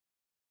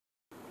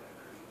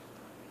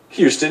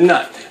Houston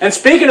Nut. And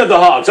speaking of the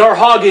Hogs, our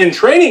hog in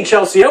training,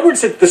 Chelsea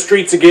Edwards, hit the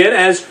streets again,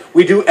 as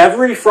we do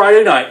every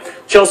Friday night.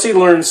 Chelsea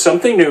learns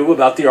something new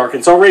about the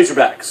Arkansas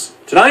Razorbacks.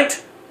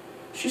 Tonight,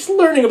 she's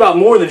learning about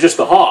more than just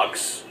the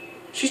Hogs.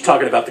 She's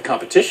talking about the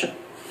competition.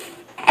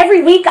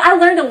 Every week, I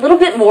learned a little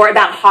bit more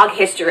about hog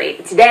history.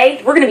 But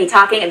today, we're going to be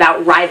talking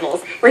about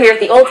rivals. We're here at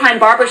the old-time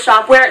barber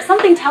shop where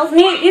something tells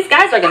me these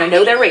guys are going to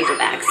know their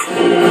Razorbacks.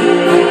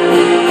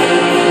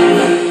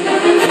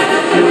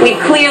 We've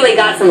clearly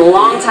got some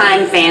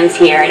long-time fans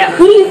here. Now,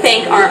 who do you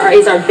think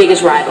is our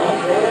biggest rival?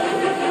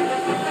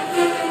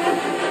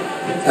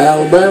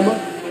 Alabama.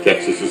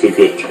 Texas is a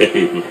good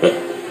team.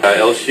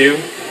 LSU.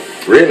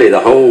 Really, the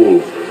whole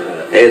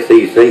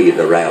SEC is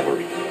a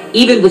rivalry.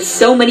 Even with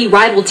so many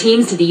rival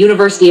teams to the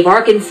University of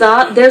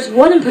Arkansas, there's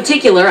one in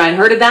particular I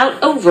heard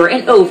about over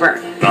and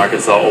over.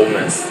 Arkansas Ole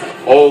Miss.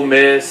 Ole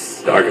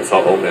Miss.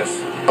 Arkansas Ole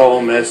Miss.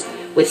 Ole Miss.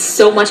 With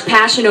so much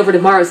passion over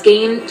tomorrow's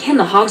game, can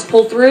the Hogs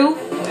pull through?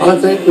 I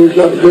think we've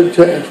got a good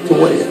chance to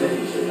win.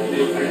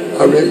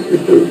 I really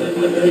do.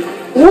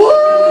 Woo!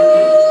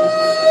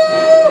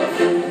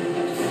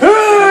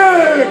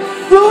 Hey!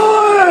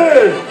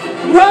 Boy!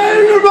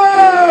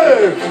 Razorback!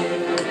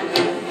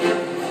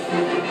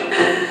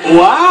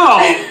 Wow,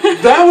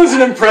 that was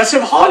an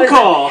impressive hog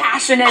call.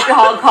 Passionate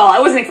hog call. I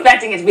wasn't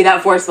expecting it to be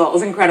that forceful. It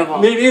was incredible.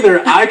 Me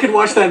neither. I could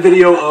watch that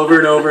video over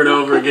and over and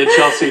over again,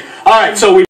 Chelsea. All right, so we